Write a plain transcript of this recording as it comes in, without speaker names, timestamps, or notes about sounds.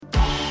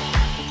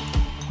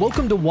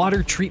Welcome to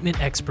Water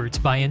Treatment Experts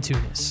by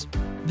Antunis.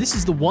 This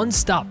is the one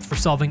stop for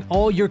solving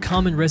all your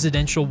common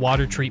residential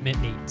water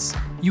treatment needs.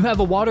 You have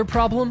a water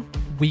problem?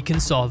 We can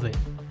solve it.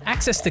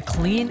 Access to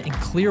clean and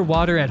clear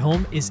water at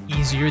home is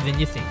easier than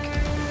you think.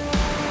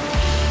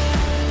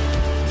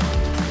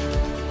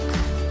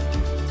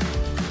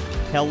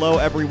 Hello,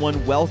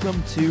 everyone.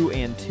 Welcome to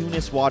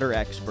Antunis Water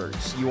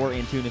Experts, your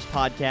Antunis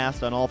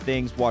podcast on all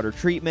things water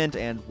treatment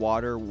and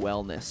water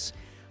wellness.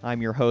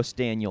 I'm your host,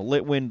 Daniel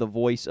Litwin, the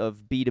voice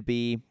of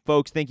B2B.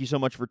 Folks, thank you so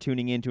much for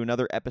tuning in to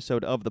another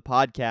episode of the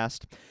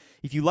podcast.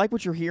 If you like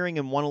what you're hearing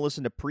and want to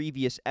listen to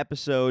previous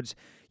episodes,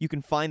 you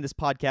can find this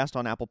podcast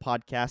on Apple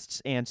Podcasts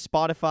and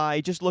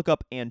Spotify. Just look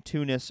up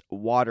Antunis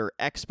Water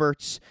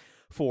Experts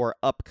for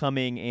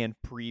upcoming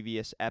and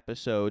previous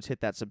episodes.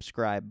 Hit that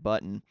subscribe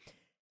button.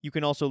 You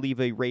can also leave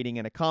a rating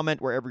and a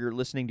comment wherever you're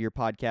listening to your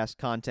podcast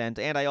content.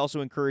 And I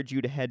also encourage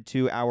you to head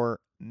to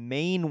our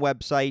main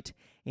website,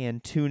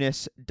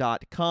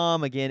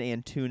 Antunis.com. Again,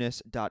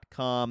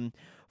 Antunis.com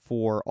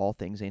for all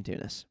things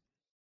Antunis.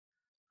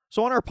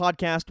 So on our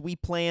podcast, we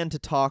plan to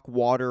talk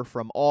water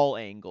from all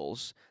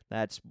angles.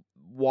 That's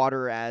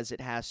water as it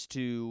has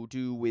to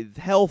do with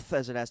health,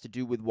 as it has to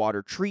do with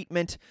water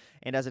treatment,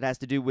 and as it has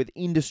to do with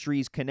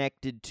industries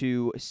connected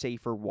to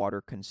safer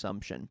water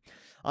consumption.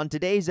 On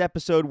today's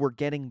episode, we're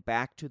getting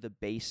back to the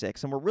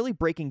basics, and we're really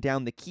breaking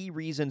down the key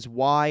reasons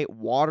why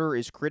water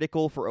is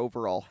critical for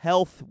overall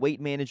health, weight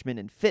management,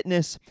 and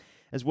fitness,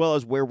 as well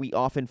as where we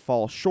often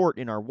fall short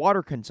in our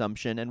water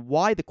consumption, and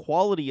why the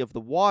quality of the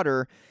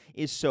water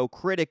is so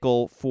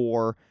critical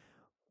for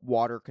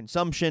water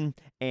consumption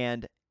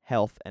and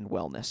health and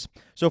wellness.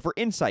 So for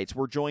insights,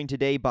 we're joined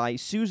today by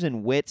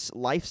Susan Witz,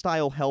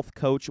 lifestyle health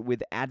coach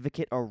with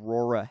Advocate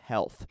Aurora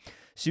Health.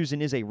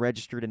 Susan is a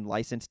registered and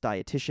licensed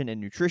dietitian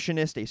and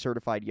nutritionist, a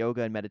certified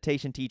yoga and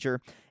meditation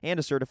teacher, and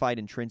a certified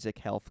intrinsic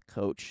health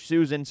coach.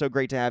 Susan, so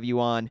great to have you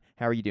on.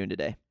 How are you doing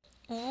today?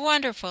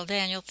 Wonderful,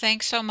 Daniel.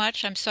 Thanks so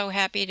much. I'm so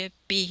happy to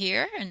be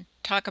here and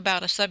talk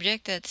about a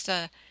subject that's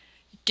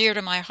dear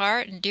to my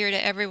heart and dear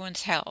to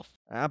everyone's health.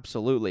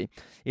 Absolutely.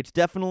 It's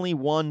definitely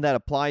one that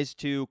applies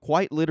to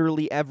quite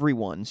literally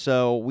everyone.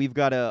 So we've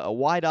got a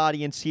wide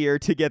audience here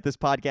to get this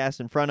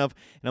podcast in front of,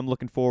 and I'm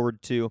looking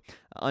forward to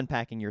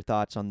unpacking your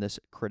thoughts on this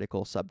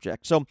critical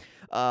subject. So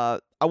I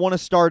want to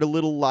start a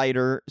little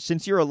lighter.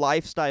 Since you're a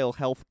lifestyle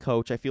health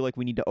coach, I feel like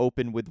we need to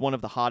open with one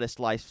of the hottest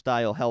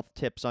lifestyle health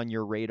tips on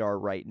your radar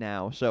right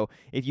now. So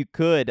if you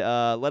could,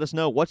 let us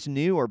know what's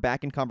new or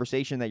back in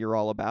conversation that you're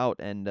all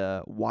about, and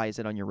why is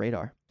it on your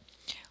radar?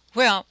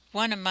 Well,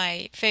 one of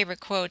my favorite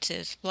quotes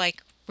is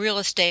like real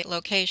estate,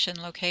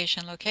 location,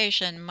 location,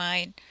 location.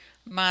 My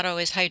motto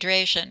is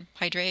hydration,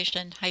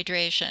 hydration,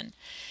 hydration.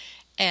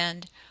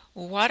 And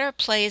water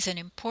plays an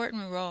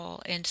important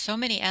role in so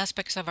many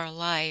aspects of our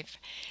life.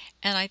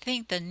 And I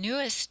think the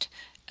newest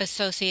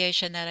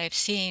association that I've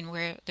seen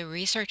where the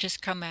research has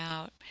come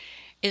out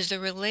is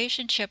the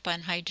relationship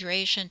on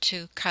hydration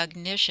to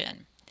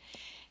cognition.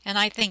 And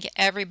I think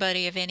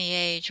everybody of any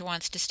age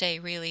wants to stay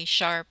really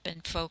sharp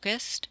and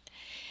focused.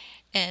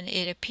 And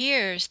it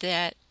appears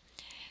that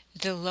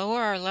the lower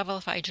our level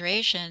of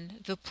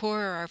hydration, the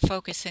poorer our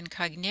focus and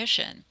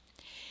cognition.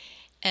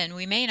 And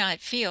we may not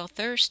feel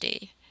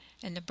thirsty,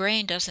 and the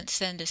brain doesn't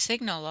send a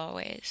signal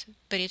always,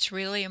 but it's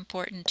really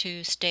important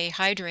to stay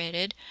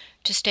hydrated,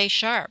 to stay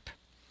sharp.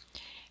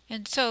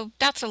 And so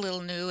that's a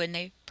little new, and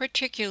they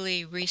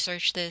particularly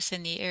research this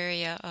in the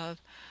area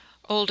of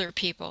older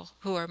people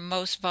who are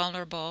most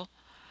vulnerable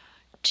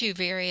to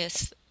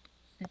various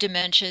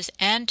dementias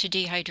and to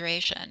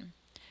dehydration.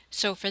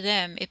 So for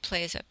them, it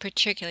plays a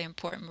particularly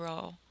important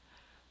role.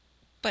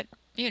 But,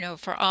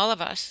 for all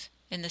of us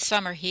in the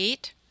summer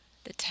heat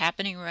that's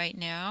happening right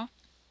now,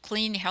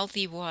 clean,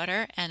 healthy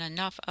water and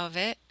enough of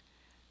it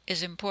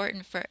is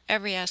important for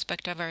every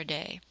aspect of our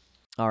day.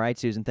 All right,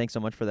 Susan, thanks so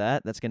much for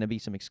that. That's going to be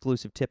some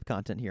exclusive tip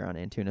content here on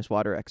Antunis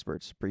Water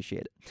Experts.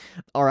 Appreciate it.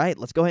 All right,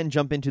 let's go ahead and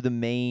jump into the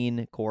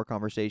main core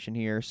conversation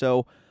here.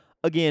 So,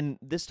 again,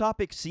 this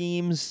topic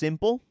seems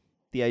simple.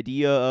 The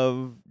idea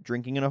of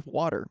drinking enough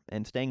water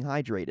and staying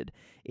hydrated.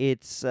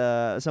 It's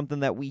something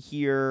that we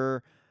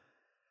hear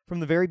from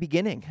the very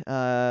beginning.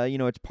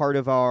 It's part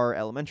of our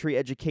elementary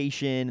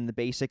education and the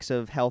basics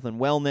of health and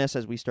wellness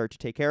as we start to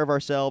take care of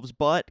ourselves.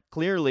 But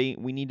clearly,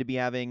 we need to be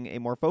having a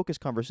more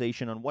focused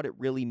conversation on what it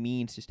really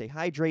means to stay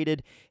hydrated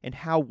and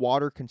how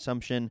water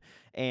consumption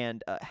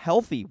and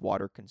healthy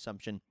water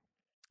consumption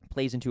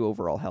plays into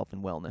overall health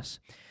and wellness.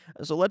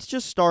 So let's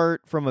just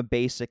start from a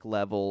basic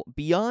level,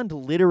 beyond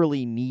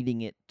literally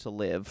needing it to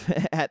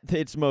live at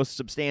its most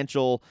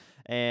substantial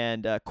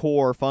and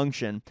core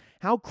function.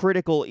 How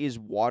critical is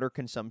water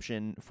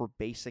consumption for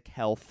basic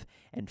health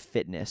and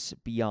fitness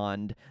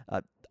beyond,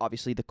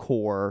 obviously, the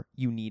core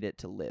you need it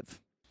to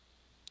live?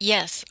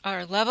 Yes,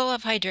 our level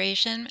of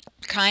hydration,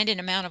 kind and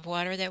amount of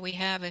water that we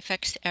have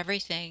affects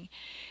everything,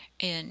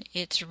 and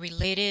it's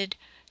related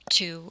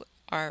to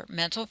our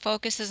mental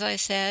focus, as I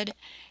said,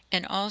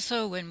 and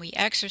also when we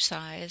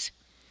exercise,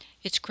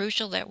 it's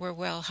crucial that we're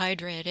well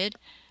hydrated,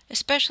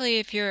 especially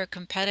if you're a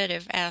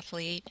competitive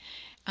athlete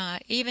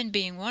Even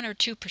being 1 or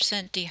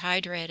 2%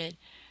 dehydrated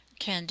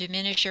can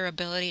diminish your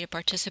ability to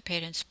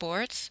participate in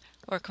sports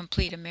or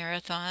complete a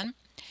marathon.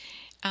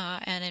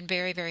 And in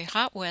very, very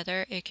hot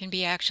weather, it can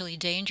be actually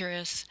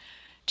dangerous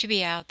to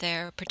be out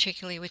there,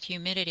 particularly with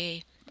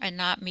humidity, and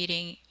not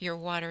meeting your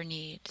water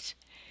needs.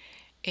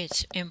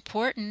 It's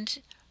important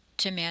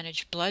to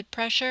manage blood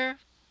pressure,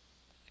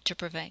 to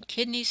prevent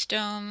kidney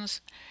stones.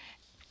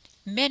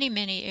 Many,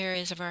 many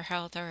areas of our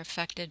health are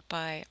affected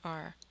by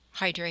our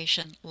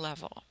hydration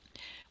level.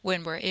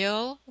 When we're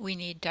ill, we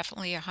need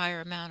definitely a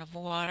higher amount of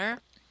water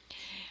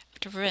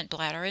to prevent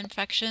bladder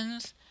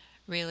infections,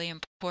 really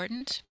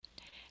important.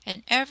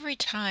 And every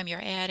time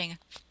you're adding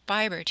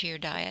fiber to your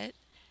diet,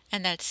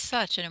 and that's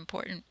such an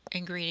important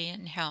ingredient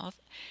in health,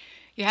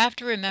 you have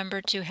to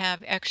remember to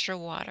have extra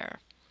water,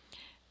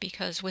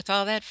 because with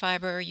all that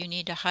fiber, you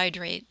need to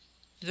hydrate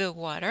the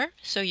water.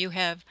 So you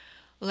have,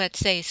 let's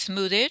say,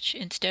 smoothage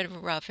instead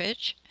of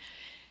roughage.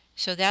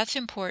 So that's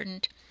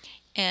important.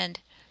 And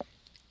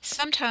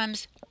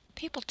sometimes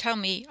people tell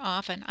me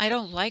often, I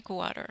don't like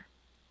water,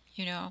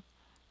 you know,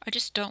 I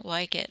just don't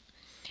like it.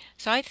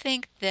 So I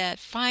think that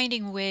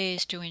finding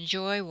ways to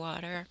enjoy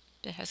water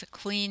that has a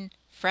clean,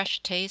 fresh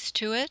taste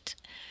to it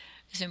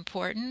is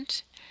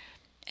important,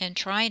 and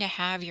trying to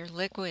have your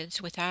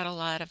liquids without a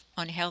lot of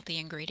unhealthy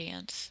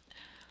ingredients.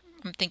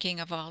 I'm thinking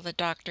of all the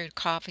doctored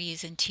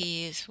coffees and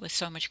teas with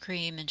so much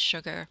cream and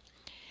sugar.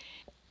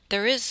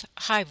 There is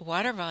high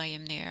water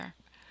volume there,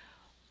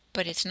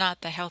 but it's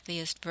not the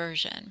healthiest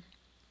version.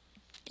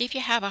 If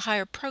you have a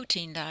higher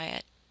protein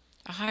diet,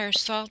 a higher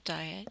salt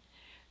diet,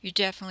 you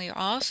definitely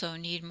also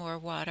need more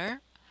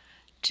water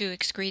to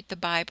excrete the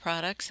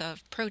byproducts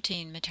of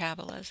protein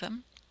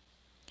metabolism.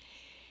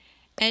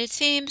 And it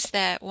seems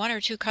that 1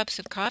 or 2 cups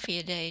of coffee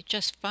a day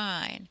just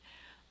fine.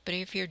 But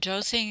if you're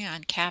dosing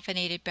on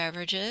caffeinated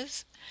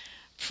beverages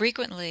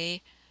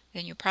frequently,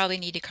 then you probably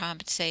need to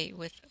compensate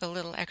with a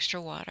little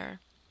extra water.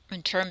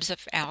 In terms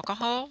of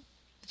alcohol,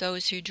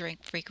 those who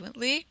drink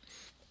frequently,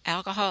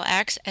 alcohol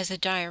acts as a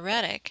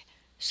diuretic,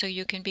 so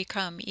you can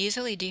become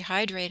easily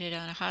dehydrated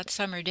on a hot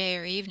summer day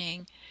or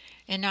evening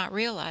and not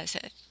realize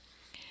it.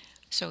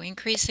 So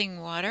increasing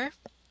water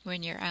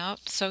when you're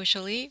out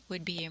socially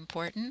would be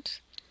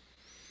important.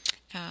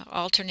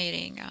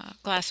 Alternating a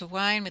glass of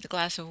wine with a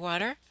glass of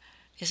water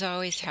is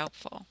always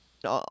helpful.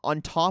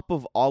 On top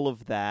of all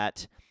of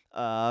that,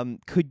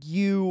 could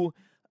you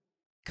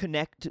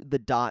connect the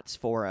dots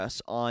for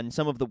us on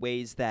some of the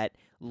ways that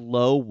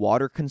low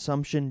water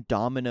consumption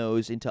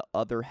dominoes into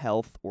other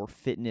health or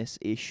fitness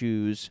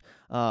issues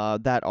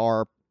that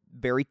are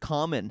very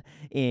common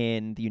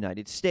in the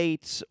United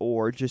States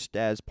or just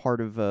as part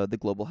of the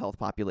global health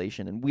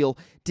population? And we'll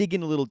dig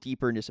in a little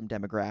deeper into some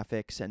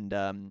demographics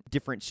and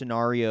different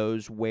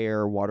scenarios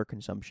where water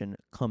consumption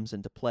comes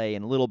into play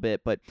in a little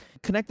bit, but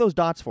connect those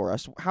dots for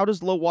us. How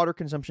does low water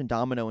consumption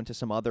domino into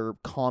some other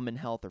common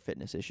health or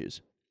fitness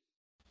issues?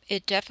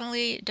 It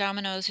definitely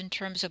dominoes in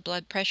terms of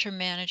blood pressure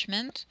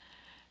management.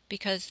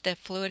 Because the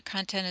fluid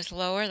content is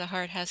lower, the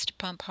heart has to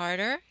pump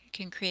harder. It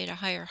can create a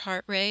higher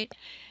heart rate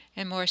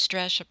and more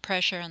stress or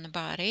pressure on the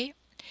body.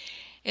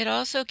 It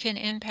also can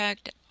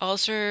impact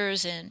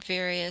ulcers and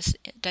various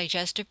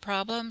digestive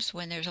problems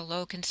when there's a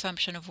low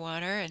consumption of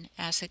water and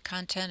acid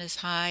content is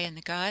high in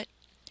the gut.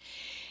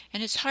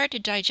 And it's hard to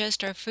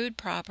digest our food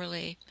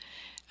properly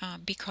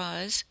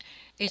because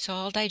it's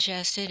all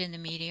digested in the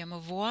medium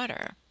of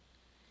water.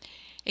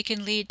 It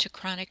can lead to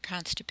chronic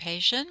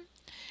constipation,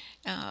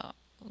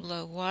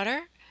 low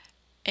water,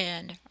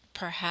 and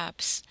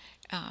perhaps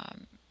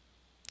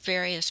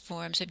various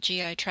forms of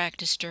GI tract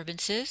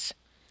disturbances.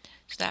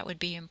 So that would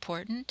be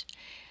important.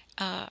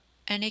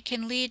 And it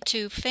can lead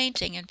to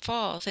fainting and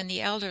falls in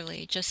the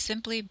elderly, just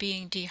simply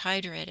being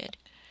dehydrated.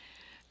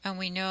 And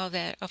we know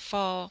that a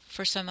fall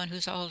for someone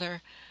who's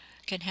older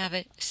can have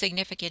a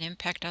significant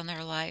impact on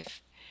their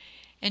life.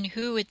 And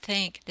who would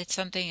think that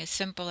something as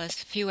simple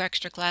as a few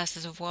extra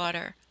glasses of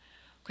water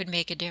could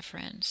make a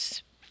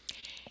difference?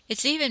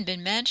 It's even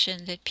been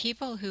mentioned that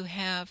people who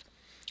have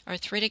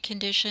arthritic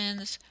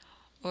conditions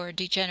or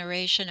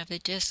degeneration of the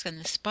disc and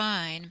the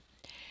spine,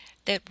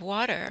 that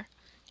water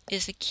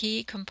is a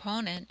key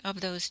component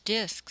of those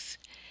discs.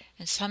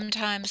 And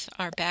sometimes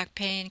our back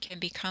pain can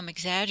become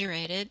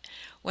exaggerated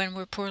when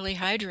we're poorly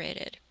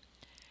hydrated.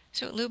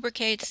 So it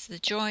lubricates the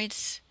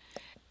joints,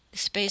 the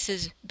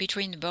spaces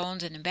between the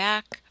bones and the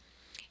back,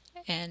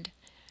 and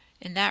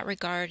in that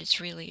regard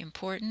it's really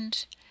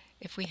important.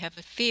 If we have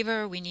a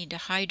fever, we need to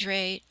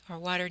hydrate, our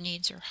water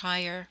needs are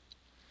higher.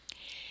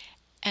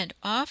 And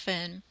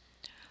often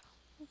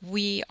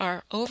we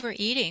are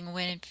overeating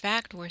when in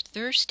fact we're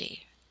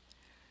thirsty.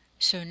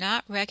 So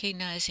not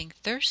recognizing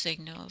thirst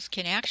signals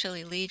can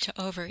actually lead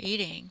to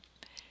overeating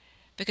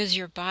because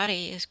your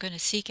body is going to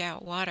seek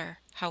out water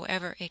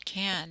however it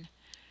can.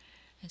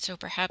 And so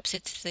perhaps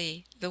it's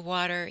the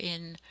water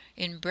in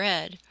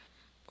bread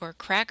or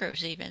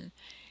crackers even.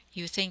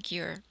 You think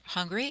you're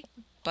hungry,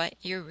 but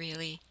you're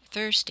really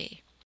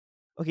thirsty.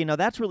 Okay, now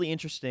that's really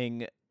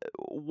interesting.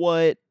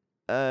 What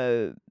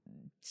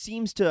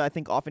seems to, I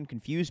think, often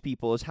confuse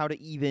people is how to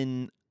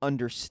even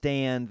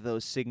understand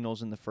those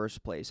signals in the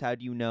first place. How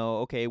do you know,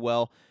 okay,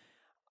 well,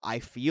 I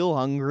feel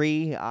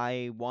hungry,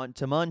 I want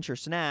to munch or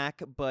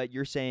snack, but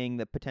you're saying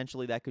that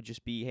potentially that could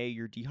just be, hey,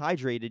 you're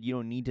dehydrated, you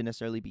don't need to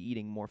necessarily be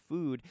eating more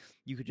food,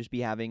 you could just be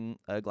having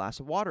a glass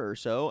of water or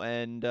so,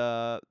 and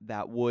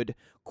that would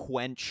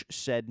quench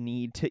said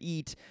need to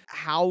eat.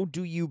 How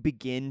do you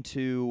begin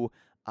to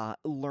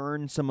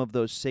learn some of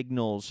those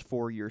signals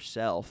for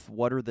yourself?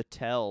 What are the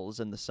tells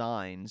and the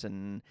signs,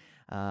 and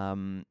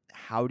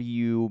how do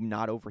you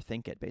not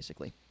overthink it,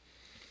 basically?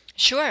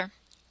 Sure.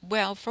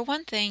 Well, for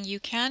one thing, you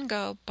can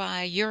go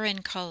by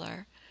urine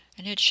color,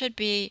 and it should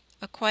be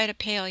quite a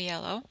pale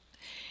yellow.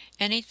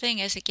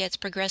 Anything as it gets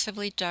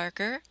progressively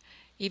darker,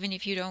 even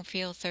if you don't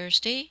feel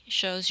thirsty,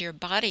 shows your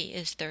body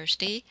is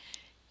thirsty,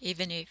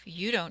 even if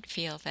you don't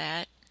feel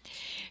that.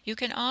 You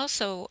can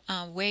also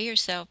weigh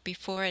yourself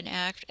before and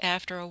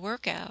after a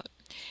workout,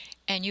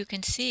 and you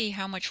can see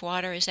how much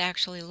water is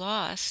actually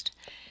lost,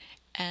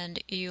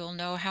 and you'll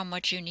know how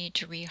much you need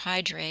to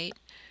rehydrate.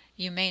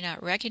 You may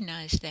not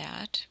recognize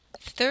that.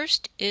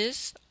 Thirst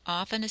is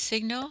often a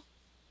signal,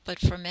 but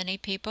for many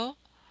people,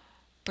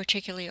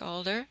 particularly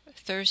older,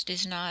 thirst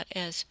is not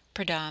as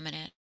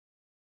predominant.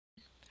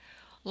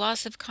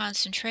 Loss of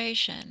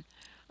concentration,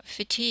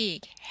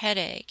 fatigue,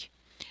 headache,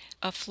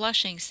 a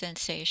flushing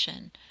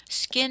sensation,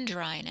 skin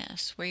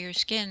dryness, where your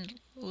skin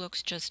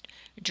looks just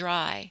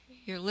dry,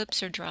 your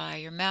lips are dry,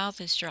 your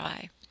mouth is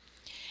dry.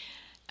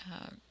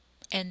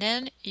 And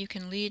then you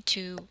can lead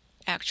to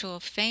actual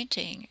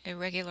fainting,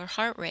 irregular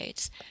heart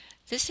rates.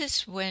 This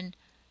is when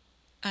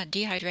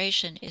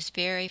dehydration is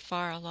very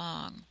far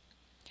along.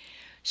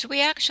 So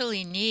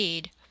women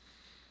need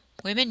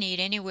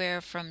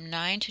anywhere from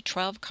 9 to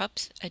 12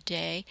 cups a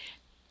day,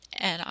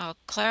 and I'll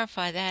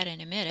clarify that in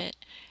a minute,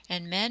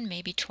 and men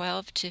maybe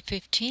 12 to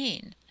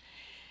 15.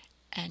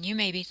 And you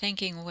may be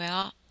thinking,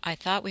 well, I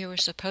thought we were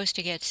supposed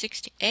to get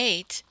 6 to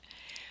 8,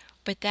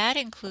 but that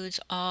includes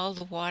all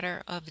the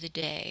water of the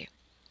day,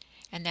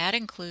 and that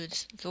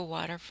includes the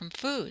water from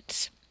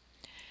foods.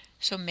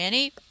 So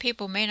many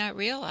people may not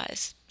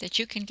realize that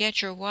you can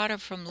get your water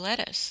from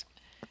lettuce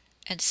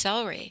and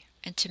celery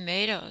and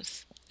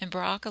tomatoes and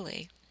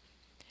broccoli.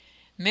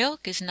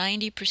 Milk is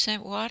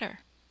 90%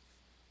 water.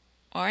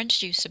 Orange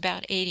juice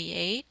about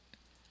 88,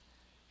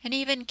 and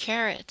even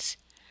carrots.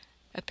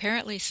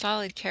 Apparently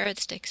solid carrot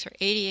sticks are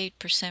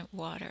 88%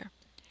 water.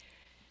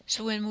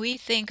 So when we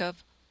think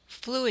of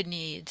fluid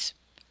needs,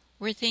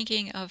 we're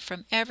thinking of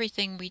from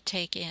everything we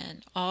take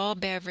in, all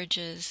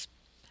beverages,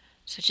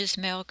 such as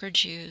milk or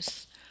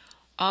juice,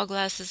 all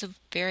glasses of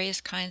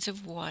various kinds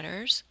of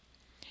waters,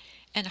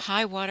 and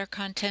high water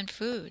content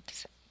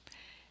foods.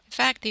 In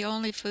fact, the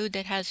only food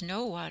that has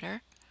no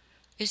water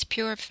is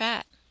pure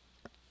fat,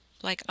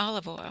 like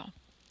olive oil.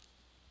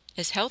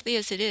 As healthy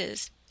as it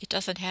is, it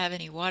doesn't have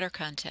any water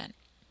content.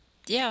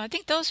 Yeah, I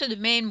think those are the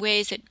main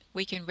ways that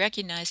we can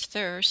recognize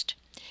thirst.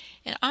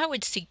 And I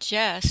would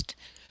suggest,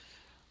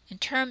 in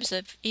terms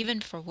of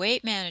even for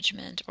weight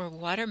management or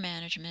water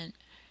management,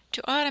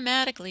 to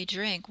automatically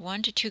drink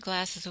 1 to 2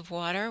 glasses of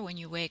water when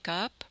you wake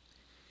up,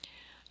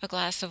 a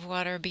glass of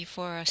water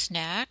before a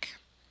snack,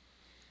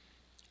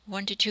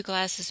 1 to 2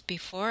 glasses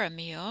before a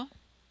meal,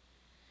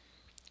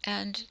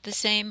 and the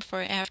same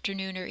for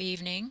afternoon or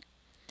evening,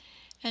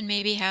 and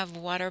maybe have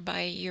water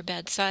by your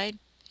bedside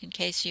in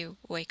case you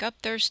wake up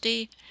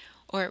thirsty,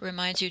 or it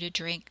reminds you to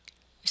drink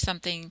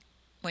something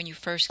when you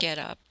first get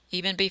up,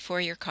 even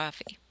before your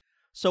coffee.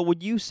 So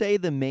would you say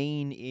the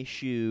main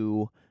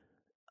issue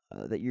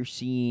that you're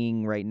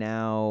seeing right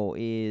now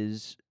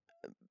is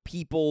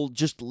people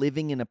just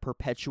living in a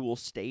perpetual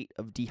state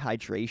of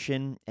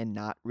dehydration and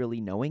not really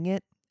knowing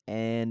it?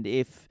 And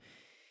if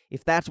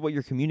that's what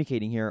you're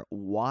communicating here,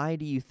 why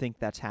do you think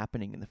that's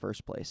happening in the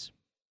first place?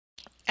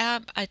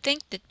 I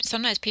think that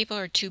sometimes people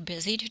are too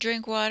busy to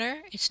drink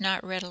water. It's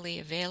not readily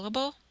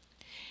available,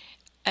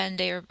 and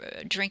they're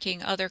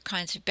drinking other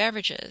kinds of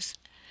beverages.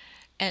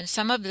 And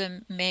some of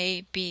them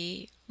may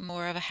be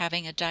more of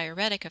having a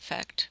diuretic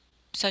effect,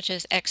 such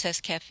as excess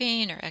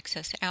caffeine or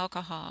excess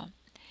alcohol.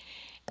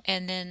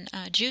 And then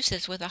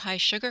juices with a high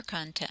sugar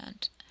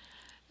content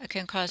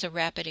can cause a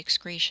rapid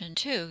excretion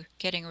too,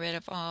 getting rid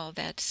of all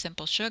that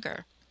simple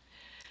sugar.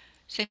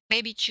 So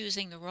maybe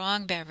choosing the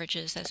wrong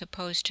beverages as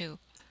opposed to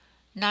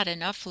not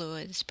enough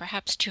fluids,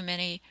 perhaps too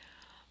many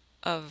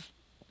of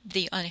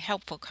the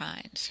unhelpful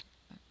kinds.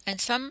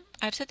 And some,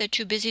 I've said they're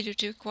too busy to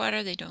drink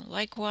water, they don't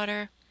like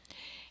water,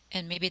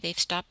 and maybe they've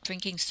stopped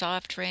drinking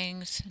soft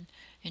drinks,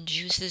 and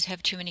juices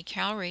have too many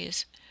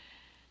calories,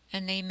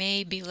 and they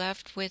may be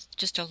left with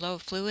just a low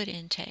fluid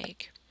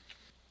intake.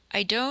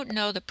 I don't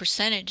know the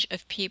percentage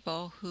of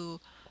people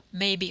who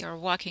maybe are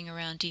walking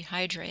around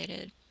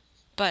dehydrated,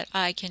 but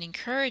I can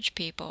encourage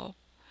people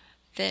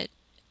that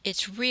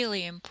it's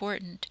really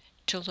important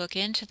to look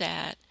into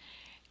that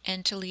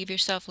and to leave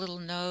yourself little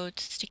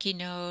notes, sticky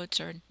notes,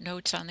 or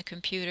notes on the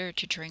computer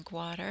to drink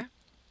water.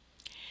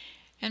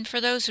 And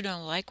for those who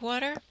don't like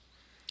water,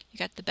 you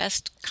got the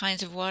best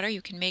kinds of water.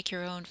 You can make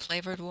your own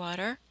flavored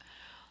water,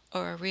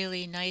 or a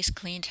really nice,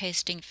 clean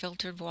tasting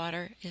filtered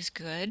water is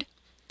good.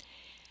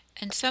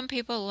 And some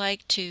people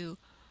like to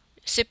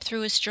sip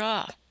through a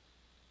straw.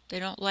 They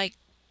don't like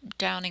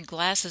downing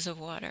glasses of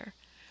water.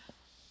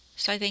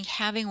 So I think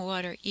having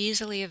water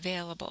easily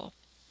available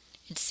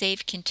in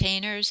safe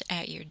containers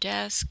at your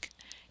desk,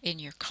 in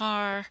your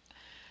car,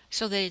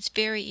 so that it's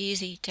very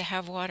easy to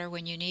have water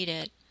when you need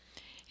it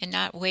and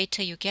not wait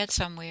till you get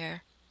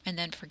somewhere and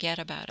then forget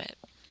about it.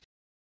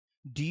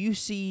 Do you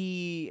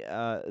see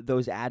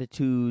those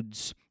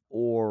attitudes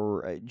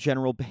or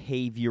general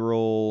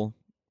behavioral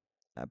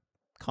uh,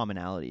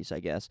 commonalities, I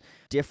guess,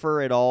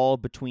 differ at all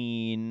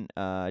between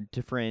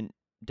different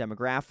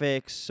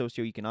demographics,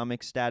 socioeconomic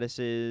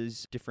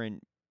statuses,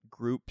 different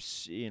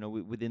groups,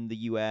 within the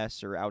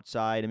U.S. or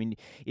outside? I mean,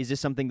 is this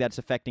something that's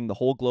affecting the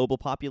whole global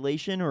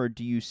population, or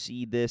do you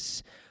see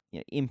this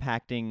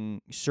impacting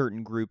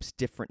certain groups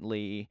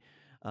differently,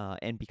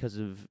 and because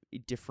of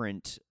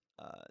different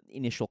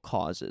initial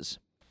causes?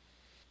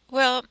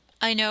 Well,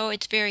 I know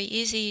it's very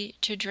easy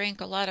to drink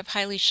a lot of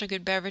highly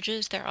sugared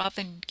beverages. They're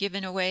often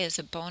given away as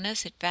a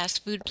bonus at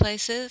fast food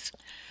places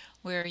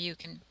where you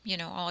can,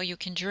 all you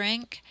can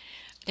drink.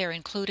 They're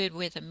included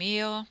with a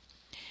meal.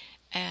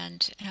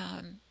 And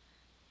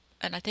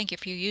I think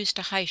if you're used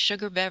to high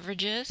sugar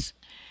beverages,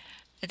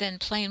 then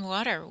plain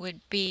water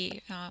would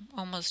be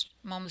almost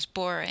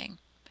boring.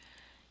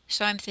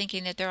 So I'm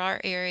thinking that there are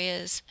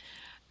areas,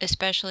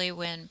 especially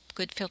when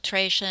good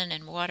filtration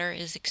and water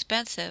is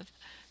expensive,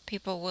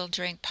 people will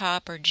drink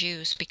pop or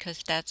juice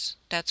because that's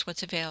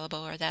what's available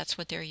or that's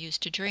what they're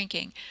used to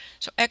drinking.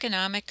 So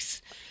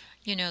economics,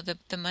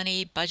 the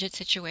money budget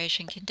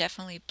situation can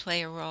definitely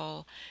play a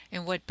role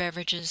in what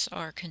beverages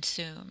are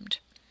consumed.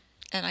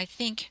 And I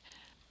think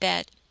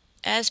that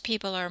as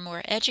people are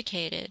more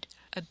educated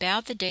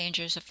about the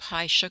dangers of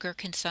high sugar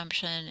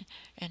consumption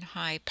and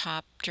high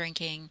pop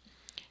drinking,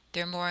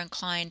 they're more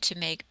inclined to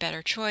make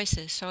better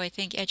choices. So I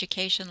think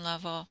education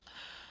level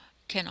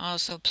can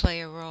also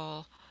play a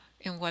role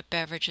in what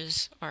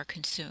beverages are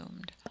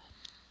consumed.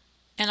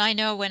 And I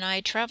know when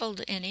I traveled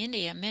in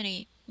India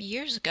many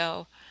years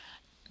ago,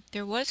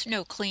 there was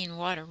no clean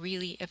water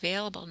really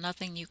available,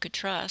 nothing you could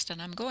trust.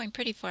 And I'm going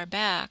pretty far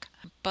back,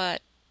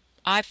 but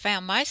I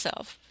found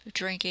myself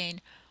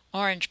drinking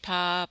orange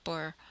pop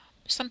or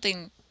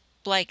something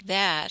like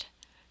that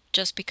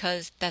just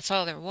because that's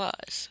all there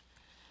was.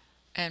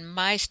 And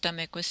my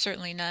stomach was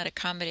certainly not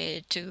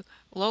accommodated to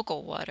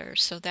local water,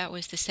 so that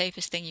was the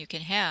safest thing you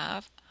can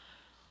have,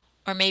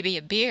 or maybe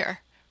a beer,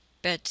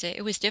 but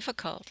it was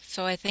difficult.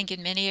 So I think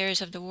in many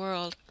areas of the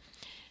world,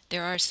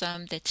 there are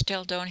some that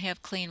still don't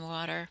have clean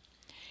water,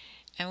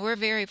 and we're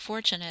very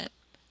fortunate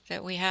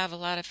that we have a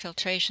lot of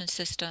filtration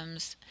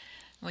systems.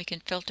 We can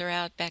filter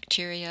out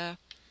bacteria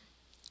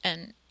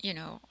and,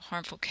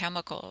 harmful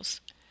chemicals.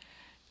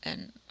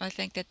 And I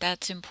think that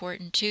that's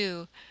important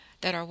too,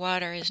 that our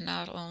water is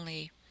not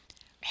only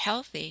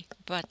healthy,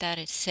 but that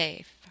it's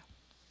safe.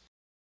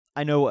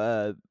 I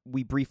know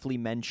we briefly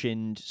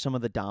mentioned some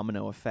of the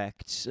domino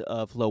effects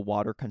of low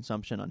water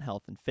consumption on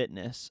health and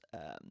fitness.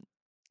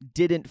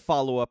 Didn't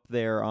follow up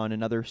there on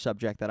another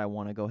subject that I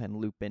want to go ahead and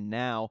loop in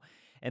now,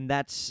 and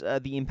that's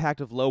the impact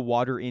of low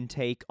water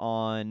intake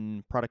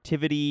on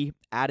productivity,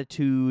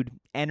 attitude,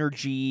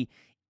 energy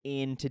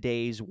in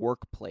today's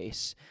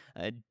workplace.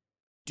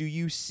 Do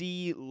you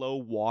see low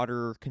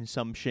water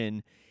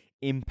consumption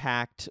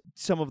impact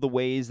some of the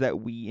ways that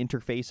we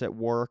interface at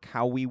work,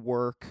 how we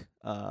work,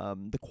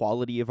 the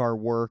quality of our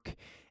work?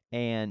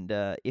 And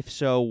if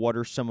so, what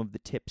are some of the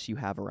tips you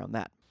have around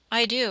that?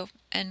 I do.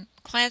 And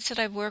clients that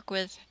I've worked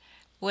with,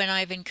 when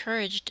I've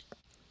encouraged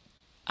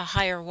a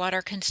higher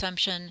water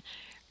consumption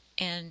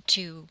and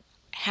to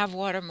have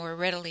water more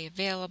readily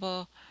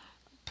available,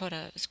 put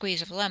a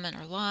squeeze of lemon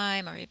or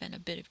lime or even a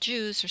bit of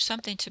juice or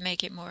something to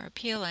make it more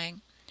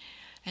appealing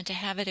and to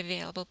have it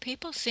available,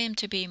 people seem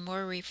to be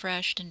more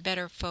refreshed and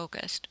better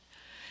focused.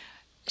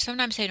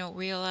 Sometimes they don't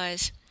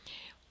realize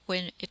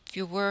if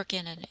you work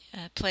in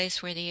a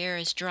place where the air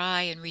is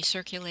dry and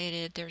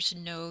recirculated, there's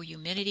no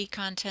humidity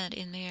content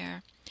in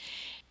there.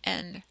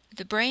 And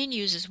the brain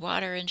uses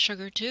water and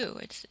sugar too.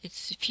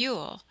 It's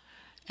fuel.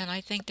 And I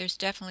think there's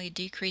definitely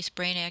decreased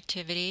brain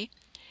activity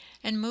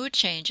and mood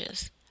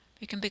changes.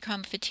 You can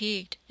become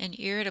fatigued and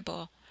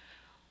irritable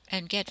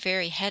and get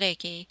very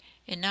headachy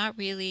and not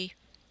really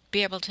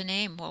be able to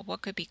name, well,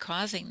 what could be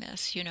causing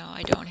this?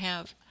 I don't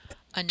have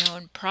a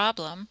known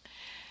problem.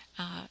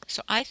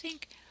 So I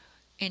think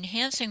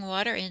enhancing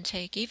water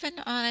intake, even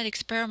on an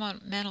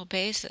experimental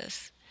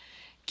basis,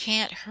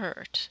 can't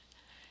hurt.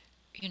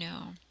 You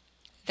know,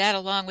 that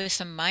along with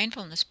some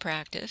mindfulness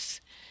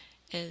practice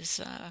is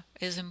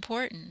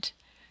important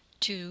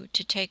to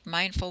take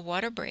mindful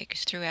water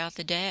breaks throughout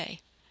the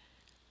day.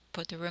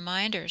 Put the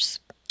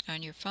reminders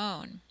on your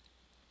phone.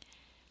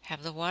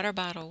 Have the water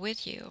bottle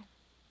with you.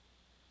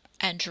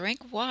 And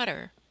drink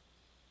water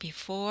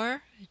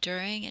before,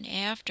 during, and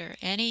after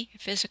any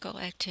physical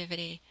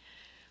activity,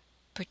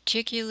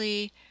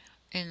 particularly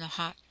in the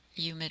hot,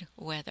 humid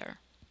weather.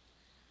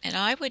 And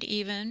I would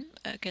even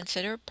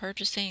consider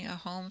purchasing a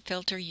home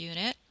filter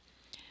unit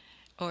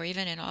or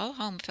even an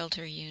all-home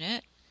filter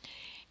unit,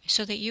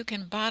 so that you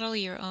can bottle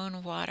your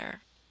own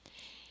water.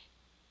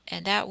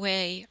 And that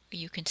way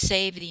you can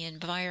save the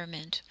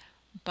environment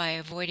by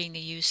avoiding the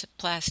use of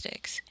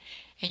plastics.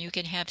 And you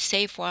can have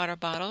safe water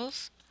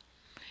bottles,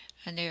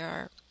 and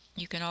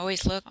you can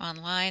always look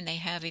online. They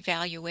have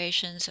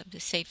evaluations of the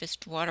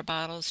safest water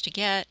bottles to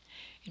get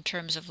in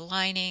terms of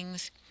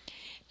linings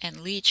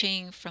and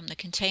leaching from the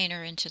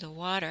container into the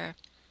water.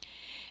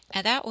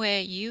 And that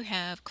way you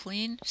have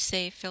clean,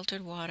 safe,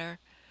 filtered water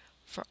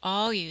for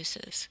all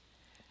uses.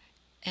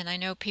 And I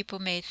know people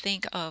may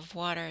think of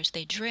water as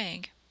they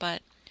drink,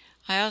 but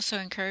I also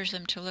encourage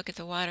them to look at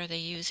the water they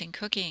use in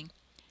cooking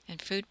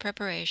and food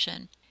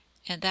preparation,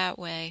 and that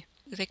way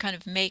they kind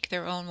of make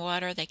their own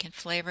water. They can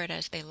flavor it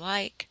as they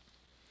like,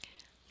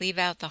 leave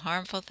out the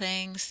harmful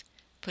things,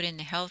 put in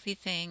the healthy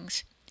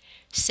things,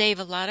 save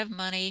a lot of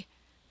money,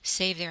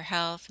 save their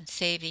health, and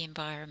save the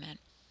environment.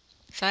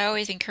 So I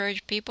always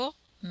encourage people,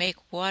 make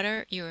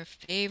water your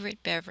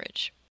favorite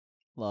beverage.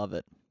 Love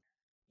it.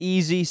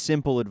 Easy,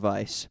 simple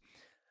advice.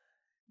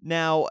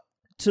 Now,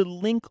 to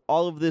link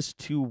all of this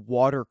to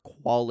water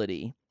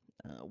quality,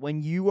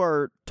 when you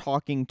are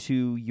talking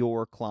to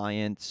your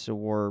clients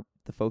or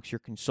the folks you're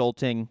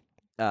consulting,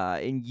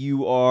 and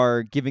you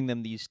are giving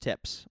them these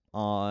tips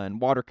on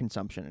water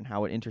consumption and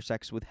how it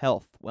intersects with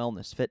health,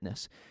 wellness,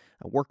 fitness,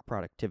 work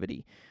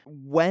productivity,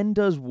 when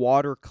does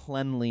water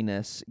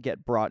cleanliness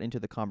get brought into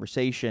the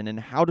conversation, and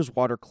how does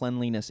water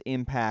cleanliness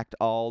impact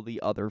all the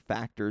other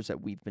factors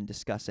that we've been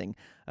discussing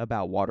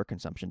about water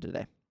consumption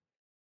today?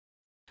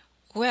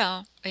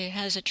 Well, it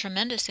has a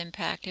tremendous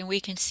impact, and we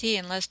can see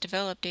in less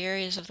developed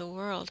areas of the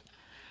world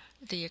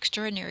the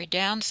extraordinary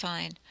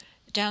downside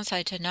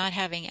to not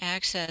having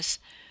access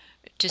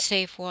to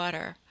safe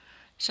water.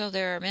 So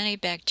there are many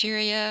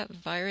bacteria,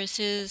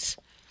 viruses,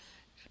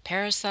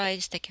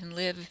 parasites that can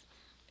live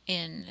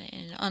in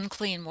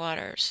unclean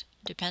waters,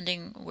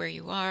 depending where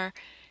you are.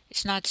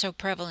 It's not so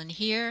prevalent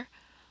here,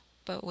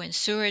 but when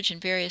sewage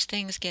and various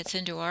things gets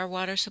into our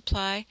water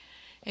supply,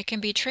 it can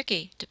be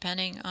tricky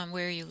depending on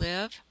where you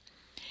live.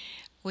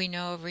 We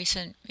know of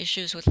recent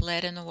issues with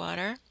lead in the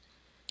water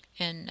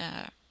in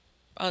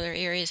other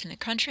areas in the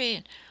country,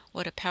 and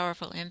what a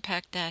powerful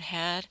impact that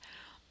had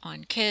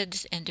on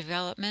kids and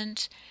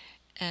development.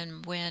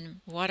 And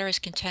when water is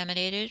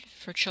contaminated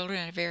for children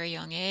at a very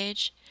young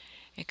age,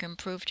 it can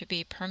prove to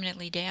be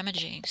permanently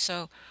damaging.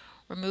 So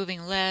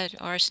removing lead,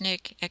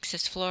 arsenic,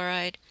 excess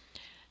fluoride,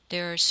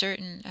 there are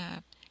certain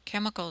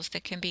chemicals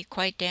that can be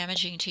quite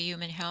damaging to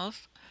human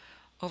health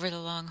over the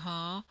long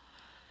haul.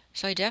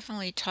 So I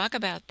definitely talk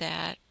about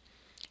that,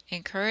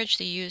 encourage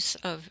the use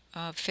of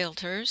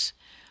filters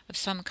of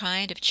some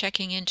kind, of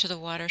checking into the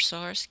water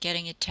source,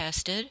 getting it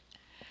tested.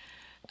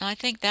 And I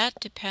think that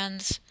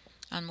depends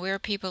on where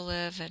people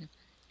live and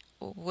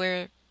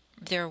where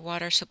their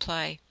water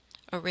supply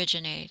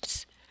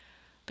originates.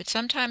 But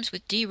sometimes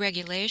with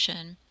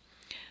deregulation,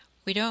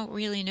 we don't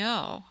really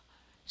know.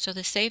 So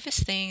the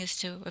safest thing is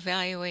to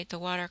evaluate the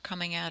water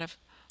coming out of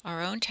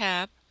our own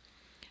tap,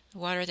 the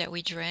water that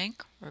we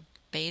drink or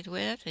bathe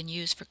with and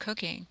use for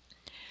cooking.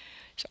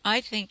 So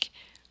I think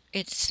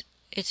it's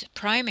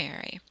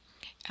primary,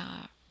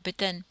 but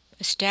then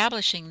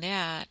establishing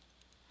that,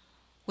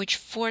 which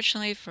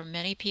fortunately for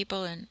many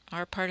people in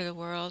our part of the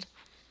world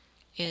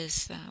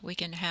is we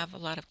can have a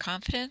lot of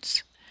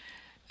confidence,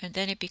 and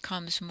then it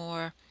becomes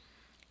more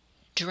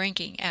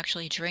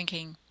actually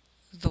drinking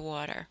the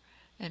water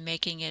and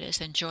making it as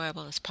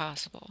enjoyable as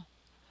possible.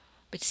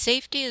 But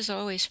safety is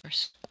always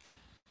first.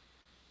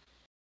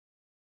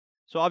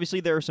 So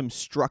obviously there are some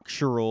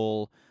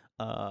structural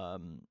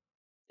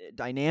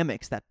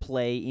dynamics that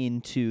play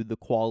into the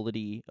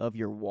quality of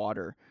your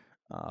water,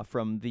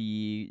 from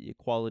the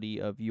quality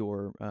of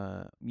your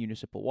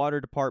municipal water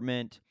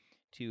department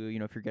to,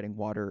 if you're getting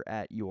water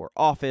at your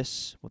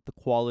office, what the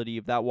quality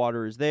of that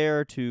water is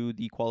there, to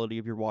the quality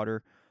of your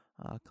water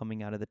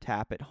coming out of the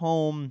tap at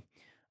home,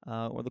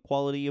 or the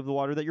quality of the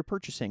water that you're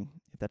purchasing,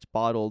 if that's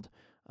bottled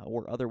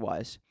or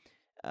otherwise.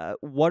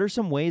 What are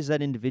some ways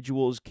that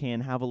individuals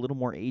can have a little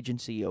more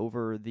agency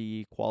over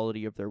the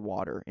quality of their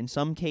water? In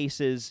some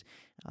cases,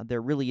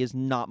 there really is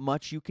not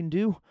much you can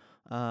do.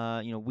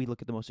 We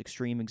look at the most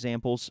extreme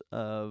examples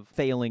of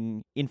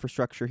failing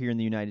infrastructure here in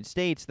the United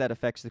States that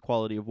affects the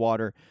quality of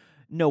water.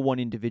 No one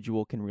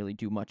individual can really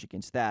do much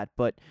against that.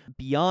 But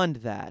beyond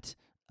that,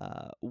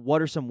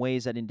 what are some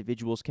ways that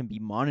individuals can be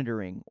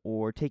monitoring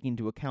or taking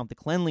into account the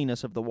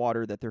cleanliness of the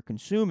water that they're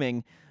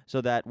consuming, so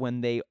that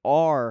when they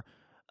are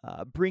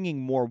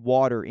bringing more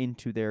water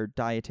into their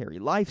dietary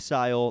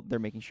lifestyle, they're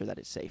making sure that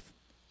it's safe?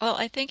 Well,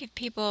 I think if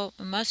people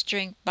must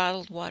drink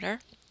bottled water,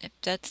 if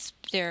that's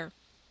their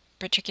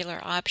particular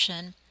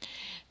option,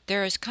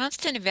 there is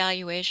constant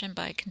evaluation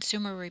by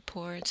Consumer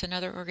Reports and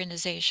other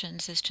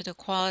organizations as to the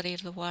quality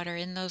of the water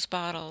in those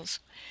bottles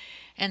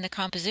and the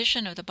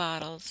composition of the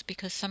bottles,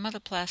 because some of the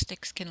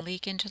plastics can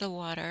leak into the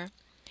water.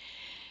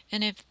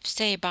 And if,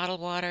 say,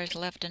 bottled water is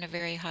left in a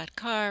very hot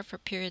car for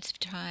periods of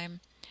time,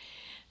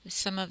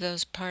 some of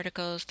those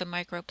particles, the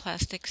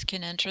microplastics,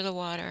 can enter the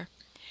water.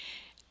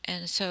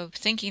 And so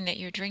thinking that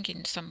you're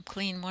drinking some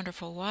clean,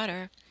 wonderful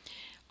water,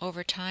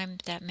 over time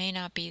that may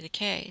not be the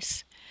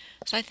case.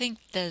 So I think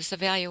those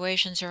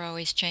evaluations are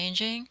always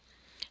changing,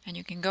 and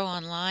you can go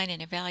online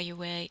and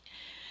evaluate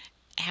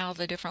how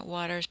the different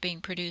waters being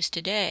produced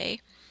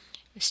today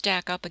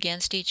stack up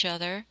against each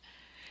other,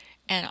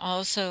 and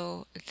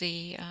also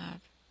the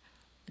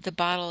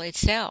bottle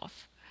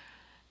itself.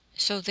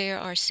 So there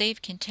are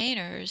safe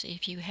containers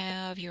if you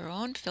have your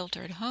own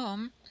filter at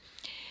home,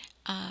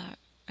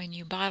 and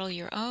you bottle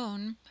your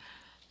own.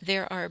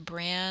 There are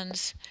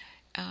brands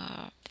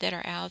that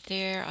are out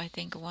there. I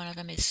think one of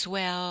them is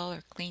Swell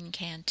or Clean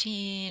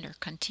Canteen or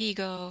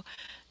Contigo.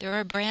 There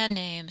are brand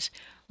names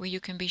where you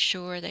can be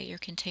sure that your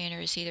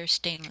container is either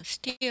stainless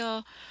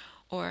steel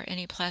or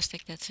any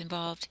plastic that's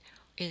involved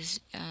is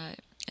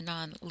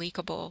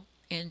non-leakable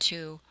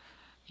into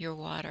your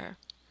water.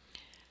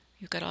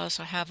 You could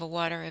also have a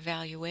water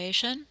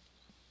evaluation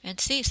and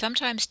see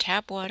sometimes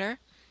tap water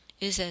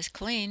is as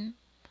clean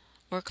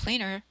or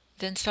cleaner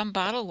than some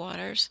bottled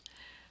waters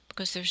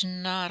because there's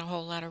not a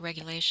whole lot of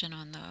regulation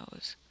on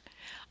those.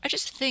 I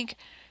just think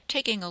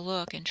taking a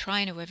look and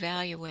trying to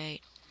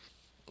evaluate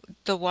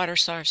the water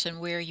source and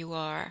where you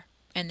are,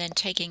 and then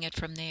taking it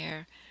from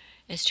there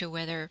as to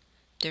whether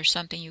there's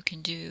something you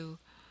can do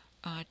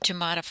to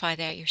modify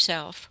that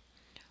yourself,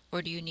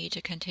 or do you need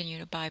to continue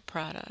to buy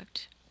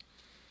product.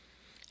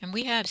 And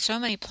we have so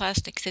many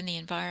plastics in the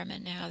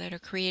environment now that are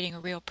creating a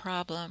real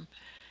problem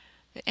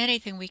that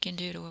anything we can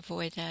do to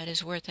avoid that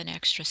is worth an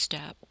extra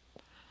step.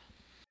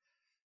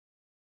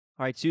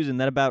 All right, Susan,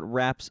 that about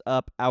wraps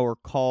up our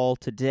call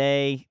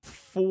today.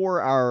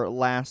 For our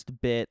last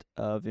bit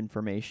of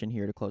information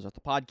here to close out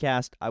the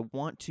podcast, I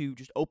want to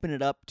just open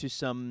it up to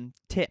some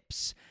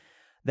tips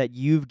that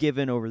you've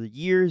given over the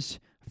years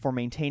for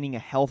maintaining a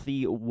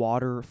healthy,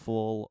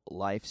 waterful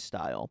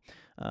lifestyle.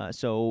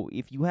 So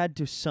if you had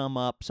to sum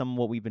up some of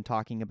what we've been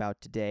talking about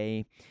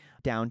today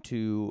down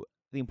to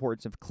the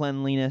importance of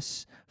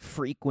cleanliness,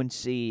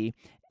 frequency,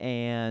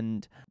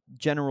 and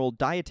general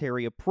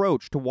dietary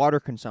approach to water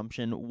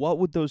consumption, what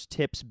would those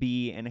tips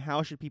be, and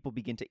how should people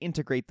begin to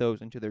integrate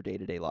those into their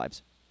day-to-day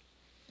lives?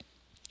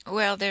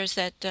 Well, there's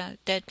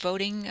that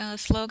voting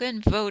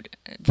slogan: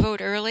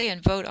 vote early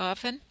and vote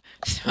often.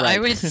 So Right. I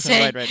would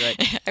say,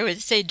 right. I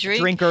would say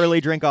Drink early,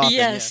 drink often.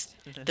 Yes,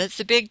 that's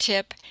the big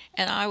tip.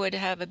 And I would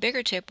have a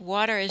bigger tip: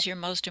 water is your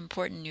most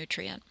important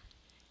nutrient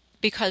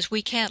because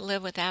we can't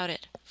live without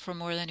it for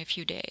more than a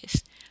few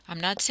days. I'm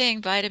not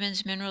saying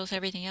vitamins, minerals,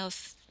 everything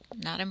else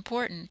not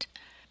important,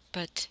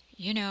 but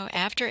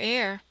after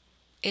air,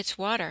 it's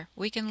water.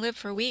 We can live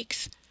for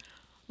weeks,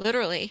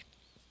 literally,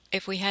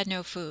 if we had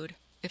no food,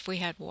 if we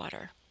had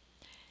water.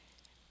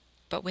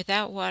 But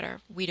without water,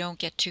 we don't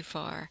get too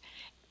far.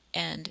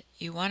 And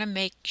you want to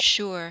make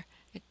sure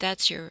that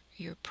that's your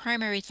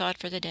primary thought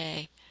for the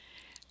day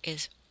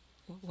is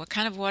what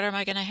kind of water am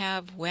I going to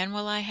have? When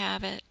will I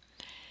have it?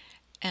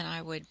 And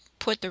I would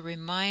put the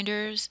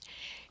reminders.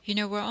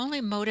 We're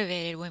only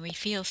motivated when we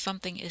feel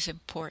something is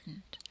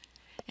important.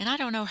 And I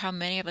don't know how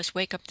many of us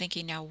wake up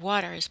thinking, now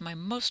water is my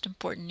most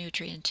important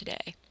nutrient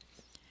today.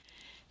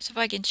 So if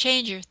I can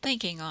change your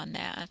thinking on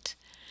that,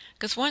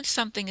 because once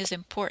something is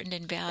important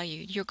and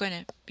valued, you're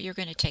going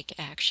to take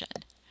action,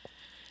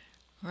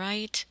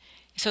 right?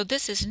 So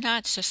this is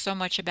not just so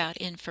much about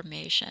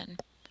information.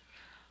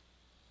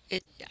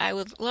 I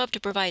would love to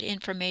provide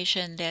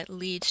information that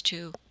leads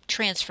to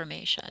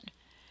transformation.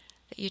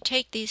 That you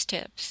take these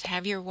tips,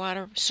 have your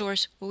water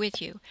source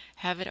with you,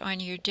 have it on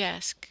your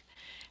desk,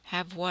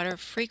 have water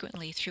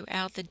frequently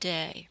throughout the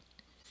day,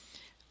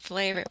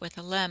 flavor it with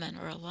a lemon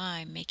or a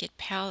lime, make it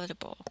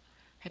palatable,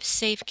 have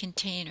safe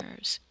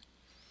containers.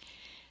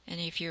 And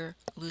if you're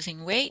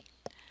losing weight,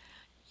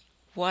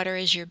 water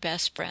is your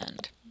best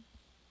friend.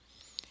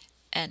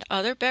 And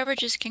other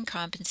beverages can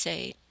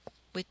compensate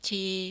with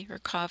tea or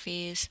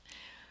coffees,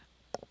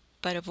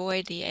 but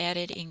avoid the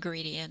added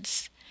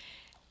ingredients.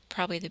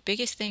 Probably the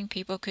biggest thing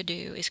people could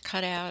do is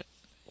cut out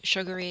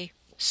sugary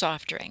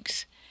soft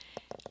drinks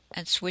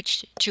and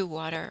switch to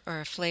water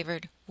or a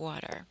flavored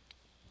water.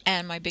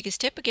 And my biggest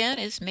tip again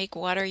is make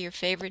water your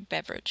favorite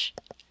beverage.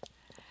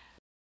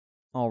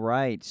 All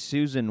right,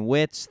 Susan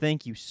Witz,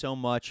 thank you so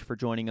much for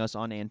joining us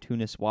on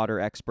Antunes Water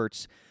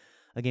Experts.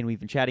 Again, we've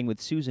been chatting with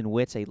Susan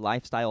Witz, a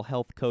lifestyle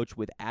health coach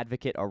with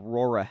Advocate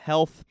Aurora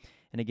Health.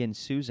 And again,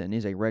 Susan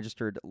is a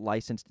registered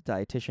licensed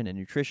dietitian and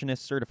nutritionist,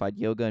 certified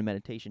yoga and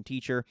meditation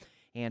teacher,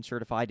 and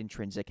certified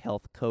intrinsic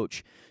health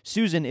coach.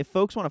 Susan, if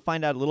folks want to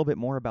find out a little bit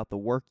more about the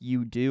work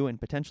you do and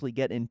potentially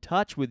get in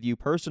touch with you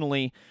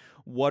personally,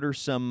 what are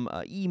some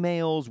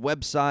emails,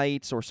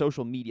 websites, or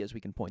social medias we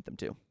can point them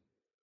to?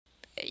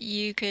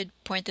 You could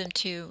point them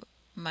to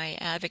my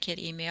Advocate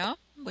email,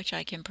 which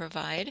I can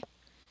provide,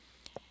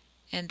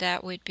 and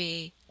that would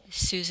be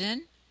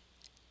susan.witz,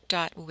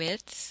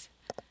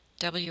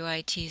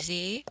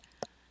 W-I-T-Z,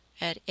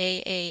 at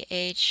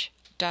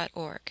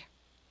aah.org,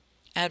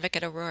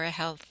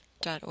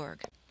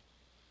 advocateaurorahealth.org.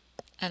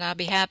 And I'll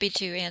be happy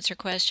to answer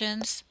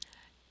questions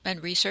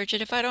and research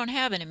it if I don't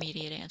have an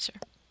immediate answer.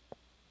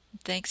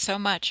 Thanks so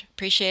much.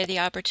 Appreciate the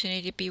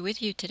opportunity to be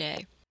with you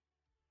today.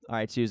 All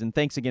right, Susan,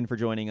 thanks again for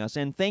joining us,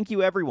 and thank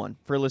you everyone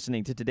for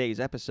listening to today's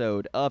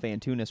episode of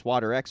Antunis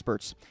Water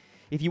Experts.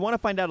 If you want to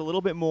find out a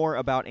little bit more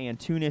about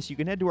Antunis, you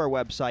can head to our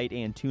website,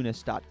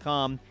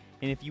 antunis.com,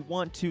 and if you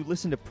want to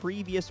listen to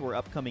previous or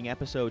upcoming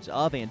episodes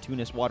of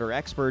Antunis Water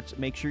Experts,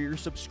 make sure you're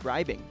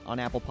subscribing on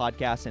Apple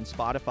Podcasts and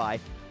Spotify,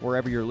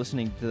 wherever you're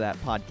listening to that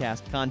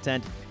podcast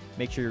content.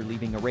 Make sure you're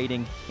leaving a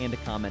rating and a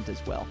comment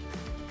as well.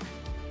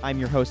 I'm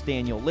your host,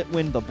 Daniel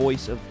Litwin, the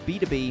voice of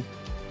B2B.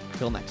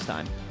 Till next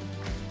time.